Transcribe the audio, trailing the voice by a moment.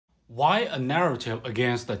Why a narrative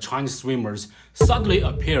against the Chinese swimmers suddenly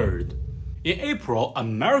appeared. In April,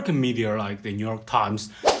 American media like the New York Times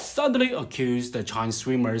suddenly accused the Chinese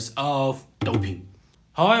swimmers of doping.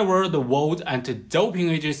 However, the World Anti-Doping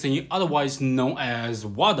Agency, otherwise known as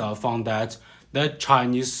WADA, found that the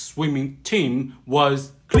Chinese swimming team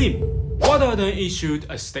was clean. WADA then issued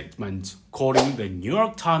a statement calling the New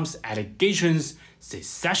York Times allegations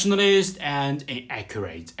sensationalist and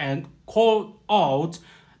inaccurate, and called out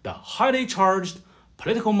the highly charged,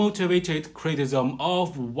 politically motivated criticism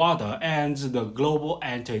of WADA and the global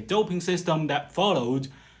anti-doping system that followed,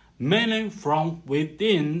 mainly from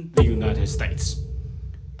within the United States.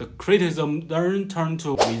 The criticism then turned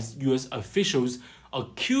to with US officials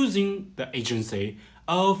accusing the agency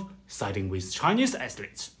of siding with Chinese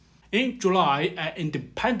athletes. In July, an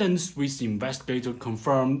independent Swiss investigator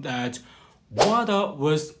confirmed that WADA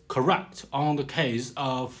was correct on the case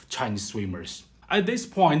of Chinese swimmers. At this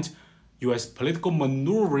point, US political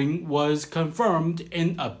maneuvering was confirmed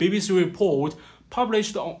in a BBC report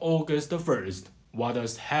published on August 1st.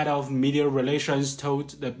 WADA's head of media relations told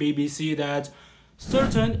the BBC that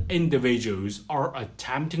certain individuals are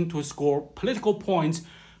attempting to score political points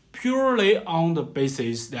purely on the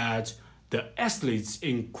basis that the athletes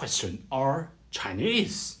in question are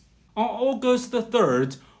Chinese. On August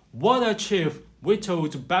 3rd, WADA chief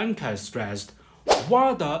Witold Banka stressed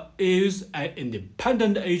WADA is an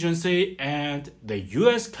independent agency and the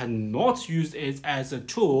US cannot use it as a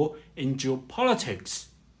tool in geopolitics.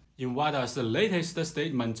 In WADA's latest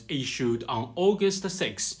statement issued on August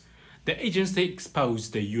 6, the agency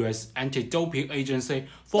exposed the US anti-doping agency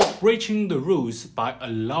for breaching the rules by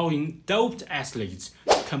allowing doped athletes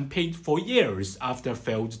to compete for years after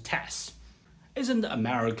failed tests. Isn't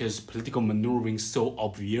America's political maneuvering so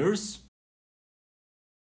obvious?